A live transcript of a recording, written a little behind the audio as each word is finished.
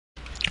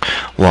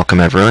Welcome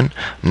everyone,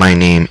 my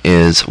name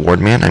is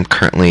Wardman. I'm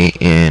currently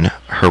in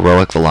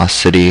Heroic, the Lost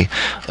City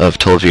of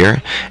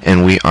Tol'Vir,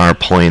 and we are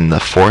pulling the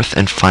fourth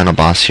and final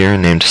boss here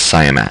named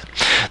Siamat.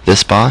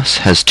 This boss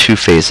has two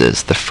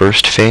phases. The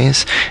first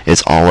phase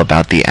is all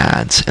about the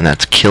ads, and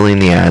that's killing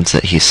the ads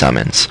that he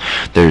summons.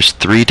 There's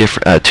two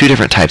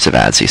different types of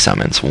ads he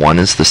summons. One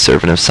is the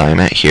Servant of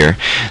Siamat here,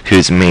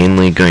 who's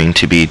mainly going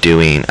to be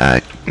doing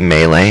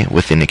melee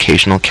with an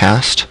occasional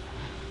cast.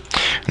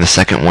 And the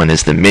second one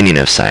is the Minion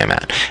of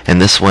Siamat, and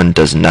this one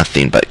does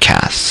nothing but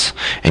casts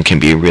and can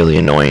be really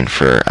annoying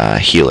for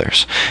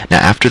healers. Now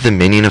after the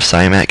Minion of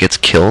Siamat gets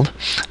killed,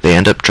 they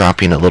end up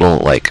dropping a little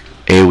like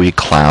AoE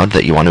cloud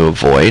that you want to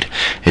avoid.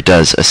 It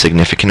does a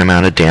significant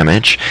amount of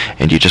damage,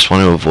 and you just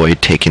want to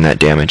avoid taking that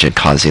damage and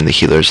causing the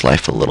healer's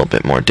life a little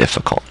bit more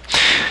difficult.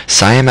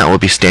 Siamat will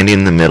be standing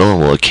in the middle and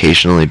will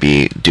occasionally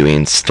be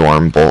doing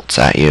storm bolts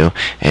at you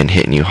and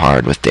hitting you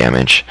hard with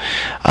damage.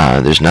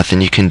 There's nothing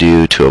you can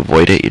do to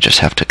avoid it. You just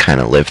have to kind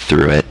of live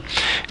through it,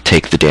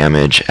 take the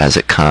damage as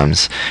it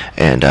comes,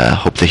 and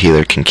hope the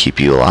healer can keep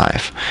you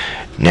alive.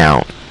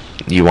 Now,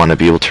 you want to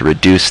be able to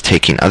reduce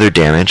taking other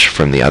damage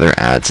from the other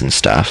ads and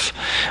stuff,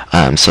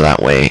 so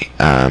that way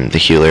the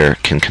healer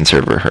can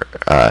conserve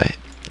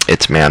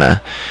its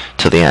mana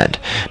till the end.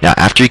 Now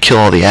after you kill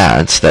all the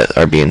ads that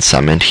are being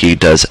summoned, he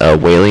does a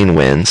Wailing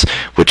Winds,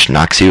 which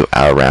knocks you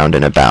around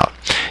and about.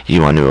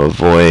 You want to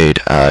avoid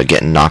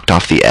getting knocked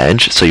off the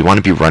edge, so you want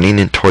to be running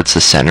in towards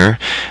the center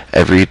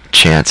every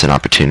chance and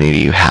opportunity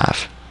you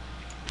have.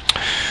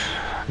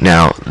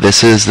 Now,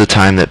 this is the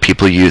time that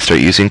people start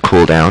using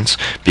cooldowns,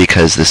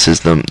 because this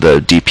is the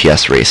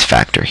DPS race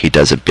factor. He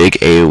does a big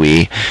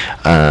AoE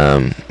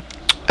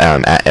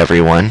at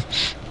everyone,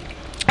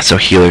 so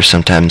healers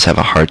sometimes have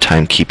a hard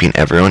time keeping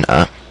everyone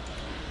up.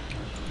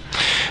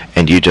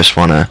 And you just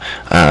want to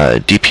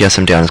DPS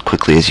him down as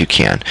quickly as you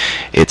can.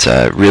 It's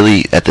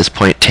really, at this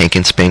point, tank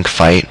and spank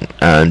fight,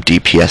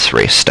 DPS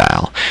race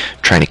style,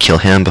 trying to kill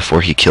him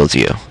before he kills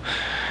you.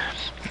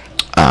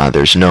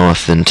 There's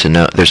nothing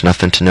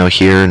to know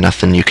here,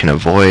 nothing you can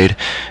avoid.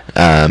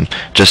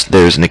 Just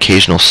there's an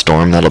occasional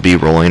storm that'll be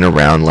rolling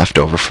around left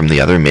over from the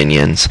other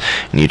minions,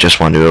 and you just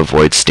want to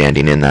avoid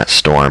standing in that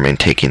storm and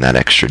taking that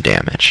extra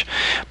damage.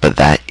 But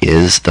that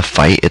is the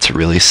fight. It's a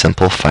really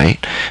simple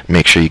fight.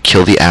 Make sure you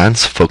kill the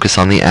ads, focus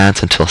on the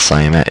ads until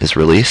Siamat is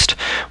released.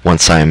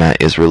 Once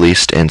Siamat is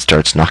released and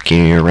starts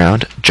knocking you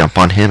around, jump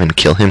on him and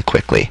kill him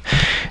quickly.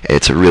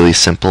 It's a really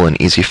simple and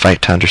easy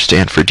fight to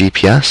understand for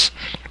DPS.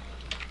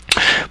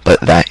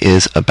 But that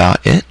is about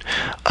it.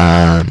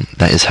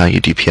 That is how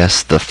you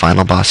DPS the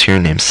final boss here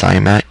named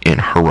Siamat in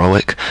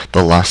Heroic,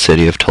 the Lost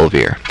City of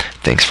Tol'Vir.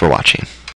 Thanks for watching.